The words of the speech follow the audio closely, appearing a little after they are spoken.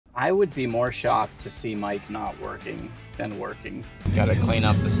I would be more shocked to see Mike not working than working. Gotta clean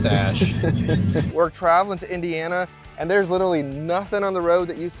up the stash. We're traveling to Indiana, and there's literally nothing on the road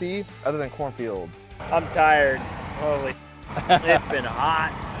that you see other than cornfields. I'm tired. Holy, it's been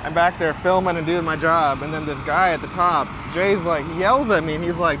hot. I'm back there filming and doing my job, and then this guy at the top, Jay's like, he yells at me, and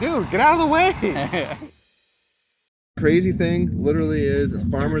he's like, dude, get out of the way. Crazy thing literally is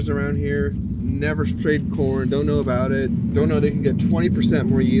farmers around here never trade corn, don't know about it, don't know they can get 20%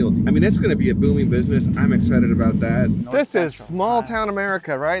 more yield. I mean, it's going to be a booming business. I'm excited about that. This is small town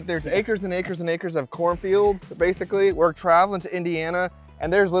America, right? There's acres and acres and acres of cornfields, basically. We're traveling to Indiana,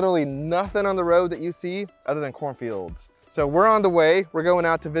 and there's literally nothing on the road that you see other than cornfields. So we're on the way. We're going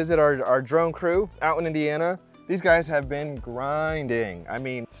out to visit our drone crew out in Indiana. These guys have been grinding. I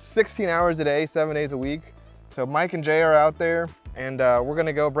mean, 16 hours a day, 7 days a week. So Mike and Jay are out there, and we're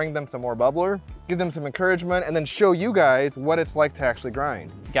gonna go bring them some more bubbler, give them some encouragement, and then show you guys what it's like to actually grind.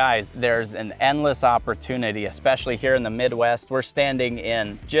 Guys, there's an endless opportunity, especially here in the Midwest. We're standing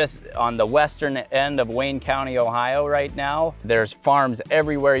in just on the western end of Wayne County, Ohio right now. There's farms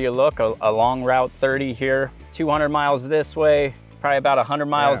everywhere you look, along Route 30 here, 200 miles this way, probably about 100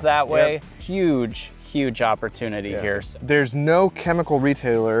 miles that way. Yep. Huge opportunity here. There's no chemical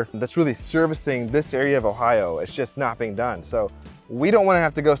retailer that's really servicing this area of Ohio. It's just not being done. So we don't want to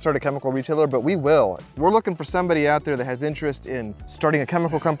have to go start a chemical retailer, but we will. We're looking for somebody out there that has interest in starting a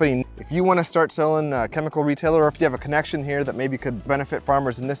chemical company. If you want to start selling a chemical retailer, or if you have a connection here that maybe could benefit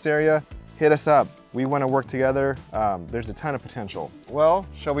farmers in this area, hit us up. We want to work together. There's a ton of potential. Well,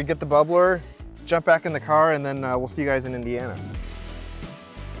 shall we get the bubbler, jump back in the car, and then we'll see you guys in Indiana.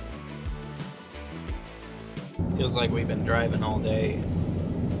 Feels like we've been driving all day.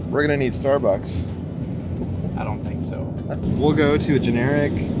 We're gonna need Starbucks. I don't think so. We'll go to a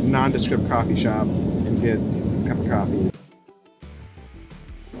generic, nondescript coffee shop and get a cup of coffee.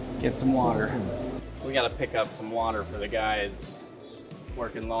 Get some water. We gotta pick up some water for the guys.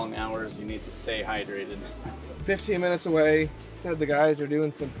 Working long hours, you need to stay hydrated. 15 minutes away. Said the guys are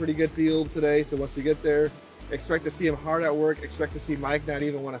doing some pretty good fields today, so once we get there, expect to see them hard at work, expect to see Mike not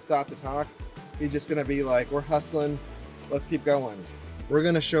even want to stop to talk. He's just gonna be like, we're hustling, let's keep going. We're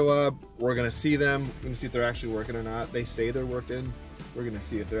gonna show up, we're gonna see them, we're gonna see if they're actually working or not. They say they're working, we're gonna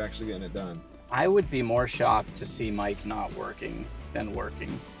see if they're actually getting it done. I would be more shocked to see Mike not working than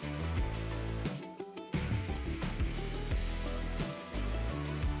working.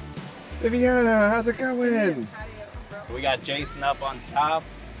 Viviana, how's it going? We got Jason up on top,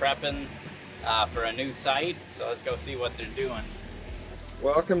 prepping for a new site, so let's go see what they're doing.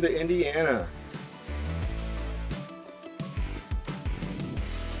 Welcome to Indiana.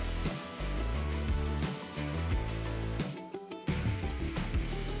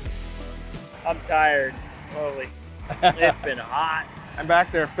 I'm tired. Holy, it's been hot. I'm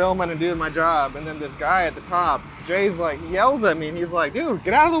back there filming and doing my job, and then this guy at the top, Jay's like, he yells at me, and he's like, dude,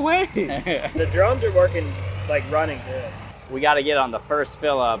 get out of the way. The drones are working, like running good. We got to get on the first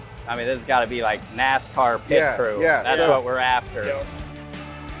fill up. I mean, this has got to be like NASCAR pit crew. That's what we're after. Yep.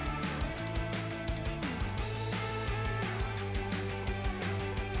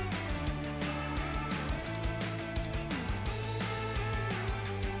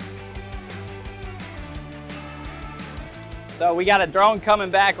 So we got a drone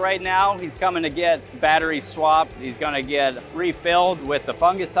coming back right now. He's coming to get batteries swapped. He's gonna get refilled with the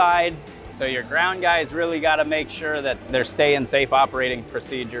fungicide. So your ground guys really gotta make sure that their stay and safe operating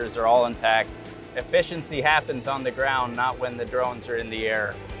procedures are all intact. Efficiency happens on the ground, not when the drones are in the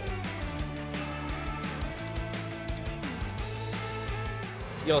air.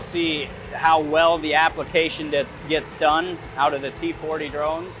 You'll see how well the application gets done out of the T40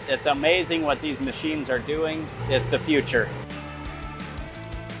 drones. It's amazing what these machines are doing. It's the future.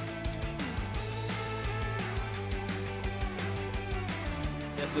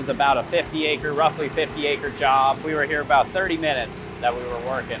 This was about a roughly 50 acre job. We were here about 30 minutes that we were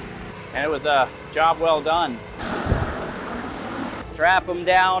working, and it was a job well done. Strap them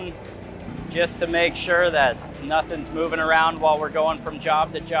down just to make sure that nothing's moving around while we're going from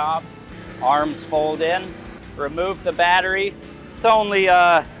job to job. Arms fold in, remove the battery. It's only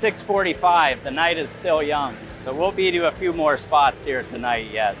 6:45, the night is still young. So we'll be to a few more spots here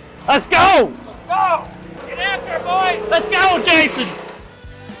tonight yet. Let's go! Let's go! Get after it, boys! Let's go, Jason!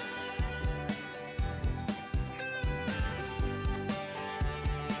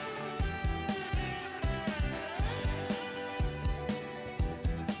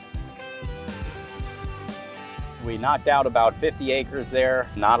 We knocked out about 50 acres there,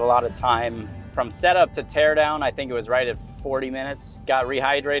 not a lot of time. From setup to teardown, I think it was right at 40 minutes. Got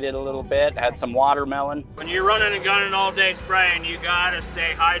rehydrated a little bit, had some watermelon. When you're running and gunning all day spraying, you gotta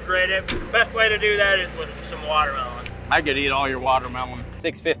stay hydrated. Best way to do that is with some watermelon. I could eat all your watermelon.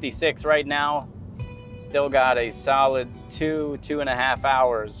 6:56 right now. Still got a solid 2.5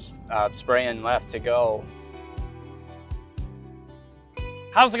 hours of spraying left to go.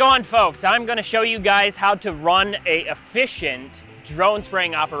 How's it going, folks? I'm gonna show you guys how to run a efficient drone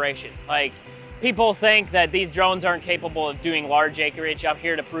spraying operation. Like, people think that these drones aren't capable of doing large acreage. I'm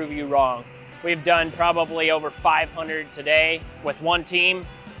here to prove you wrong. We've done probably over 500 today with one team.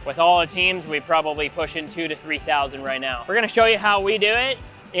 With all the teams, we probably pushing 2,000 to 3,000 right now. We're gonna show you how we do it,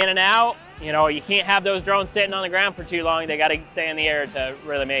 in and out. You know, you can't have those drones sitting on the ground for too long. They gotta stay in the air to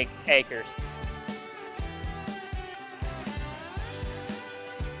really make acres.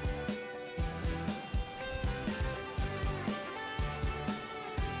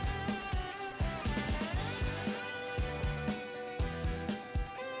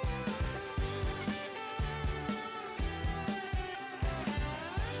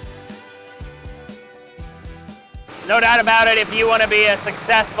 No doubt about it, if you want to be a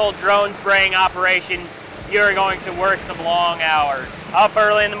successful drone spraying operation, you're going to work some long hours. Up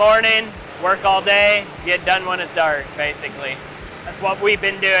early in the morning, work all day, get done when it's dark, basically. That's what we've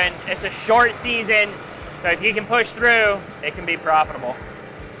been doing. It's a short season, so if you can push through, it can be profitable.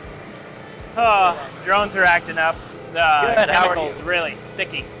 Oh, drones are acting up. The chemical's really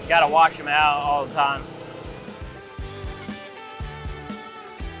sticky. You gotta wash them out all the time.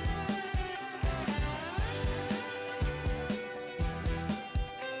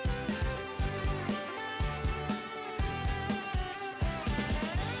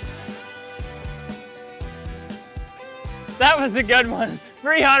 That was a good one.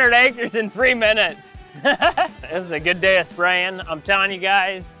 300 acres in 3 minutes. It was a good day of spraying. I'm telling you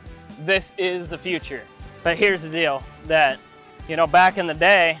guys, this is the future. But here's the deal, that, you know, back in the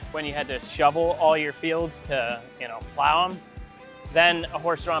day when you had to shovel all your fields to, you know, plow them, then a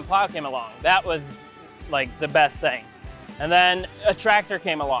horse-drawn plow came along. That was like the best thing. And then a tractor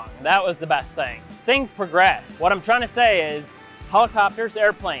came along. That was the best thing. Things progress. What I'm trying to say is, helicopters,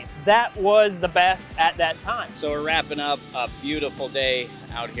 airplanes, that was the best at that time. So we're wrapping up a beautiful day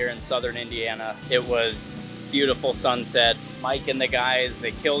out here in southern Indiana. It was beautiful sunset. Mike and the guys,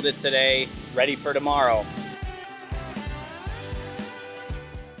 they killed it today, ready for tomorrow.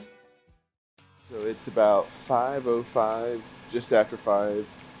 So it's about 5:05, just after 5.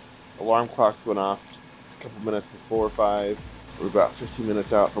 Alarm clocks went off a couple minutes before 5. We're about 15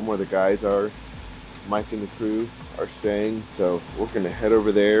 minutes out from where the guys are. Mike and the crew are staying, so we're gonna head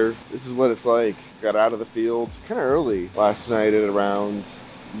over there. This is what it's like. Got out of the fields kind of early last night at around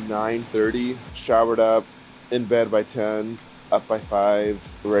 9:30. Showered up, in bed by 10, up by 5.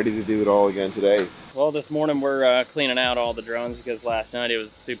 Ready to do it all again today. Well, this morning we're cleaning out all the drones because last night it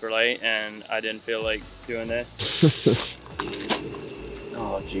was super late and I didn't feel like doing this.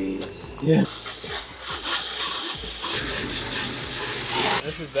 Oh, geez. Yeah.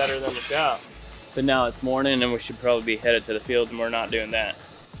 This is better than the shop. But now it's morning and we should probably be headed to the fields, and we're not doing that.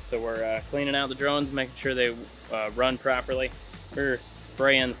 So we're cleaning out the drones, making sure they run properly. We're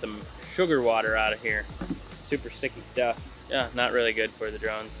spraying some sugar water out of here. Super sticky stuff. Yeah, not really good for the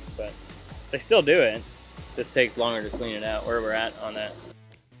drones, but they still do it. Just takes longer to clean it out, where we're at on that.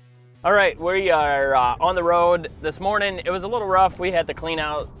 All right, we are on the road. This morning, it was a little rough. We had to clean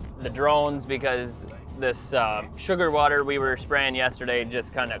out the drones because this sugar water we were spraying yesterday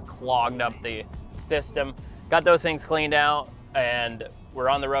just kind of clogged up the system. Got those things cleaned out and we're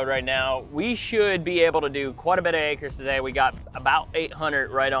on the road right now. We should be able to do quite a bit of acres today. We got about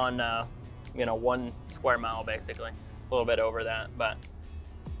 800 right on, you know, 1 square mile basically. A little bit over that, but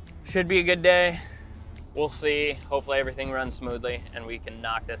should be a good day. We'll see. Hopefully everything runs smoothly and we can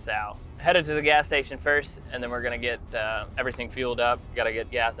knock this out. Headed to the gas station first, and then we're gonna get everything fueled up. We gotta get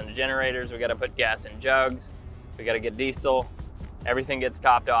gas in the generators. We gotta put gas in jugs. We gotta get diesel. Everything gets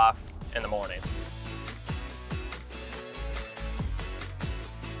topped off in the morning.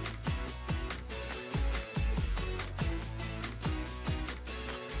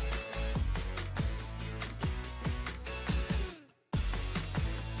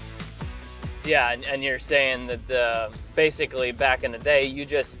 Yeah, and you're saying that basically back in the day, you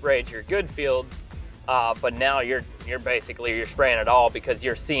just sprayed your good fields, but now you're spraying it all because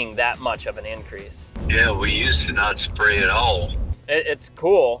you're seeing that much of an increase. Yeah, we used to not spray at all. It's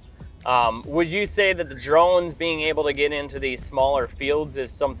cool. Would you say that the drones being able to get into these smaller fields is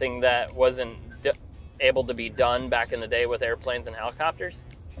something that wasn't able to be done back in the day with airplanes and helicopters?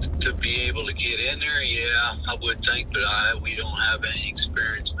 To be able to get in there, yeah, I would think, but we don't have any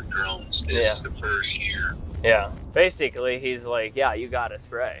experience with drones. This is the first year. Yeah, basically he's like, yeah, you gotta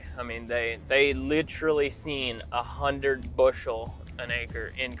spray. I mean, they literally seen 100 bushel an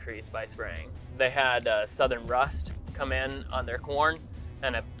acre increase by spraying. They had southern rust come in on their corn,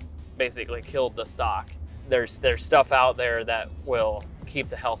 and it basically killed the stalk. There's stuff out there that will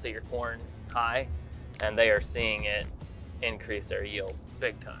keep the health of your corn high, and they are seeing it increase their yield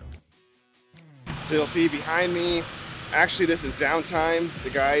big time. So you'll see behind me, actually this is downtime.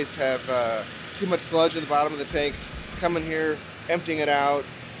 The guys have too much sludge in the bottom of the tanks. Come in here, emptying it out.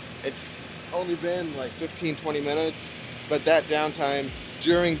 It's only been like 15-20 minutes, but that downtime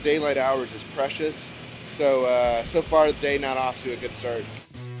during daylight hours is precious. So, so far the day not off to a good start.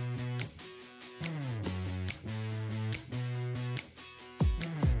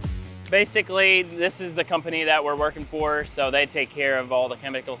 Basically, this is the company that we're working for, so they take care of all the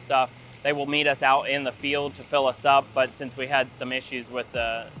chemical stuff. They will meet us out in the field to fill us up, but since we had some issues with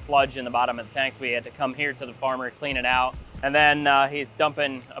the sludge in the bottom of the tanks, we had to come here to the farmer, clean it out, and then he's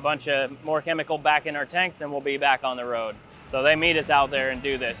dumping a bunch of more chemical back in our tanks, and we'll be back on the road. So they meet us out there and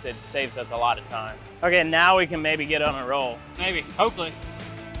do this. It saves us a lot of time. Okay, now we can maybe get on a roll. Maybe, hopefully.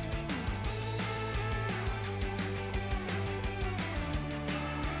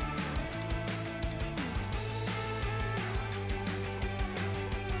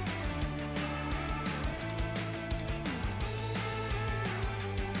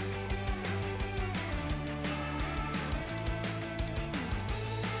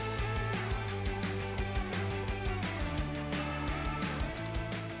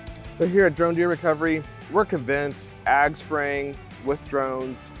 So here at Drone Deer Recovery, we're convinced ag spraying with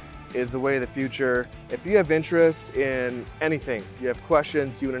drones is the way of the future. If you have interest in anything, you have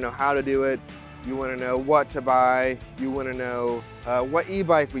questions, you want to know how to do it, you want to know what to buy, you want to know what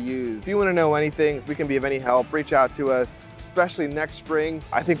e-bike we use. If you want to know anything, if we can be of any help, reach out to us, especially next spring.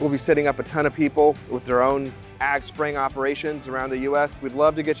 I think we'll be setting up a ton of people with their own ag spraying operations around the US. We'd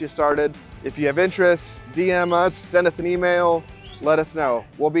love to get you started. If you have interest, DM us, send us an email, let us know.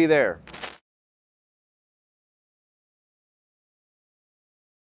 We'll be there.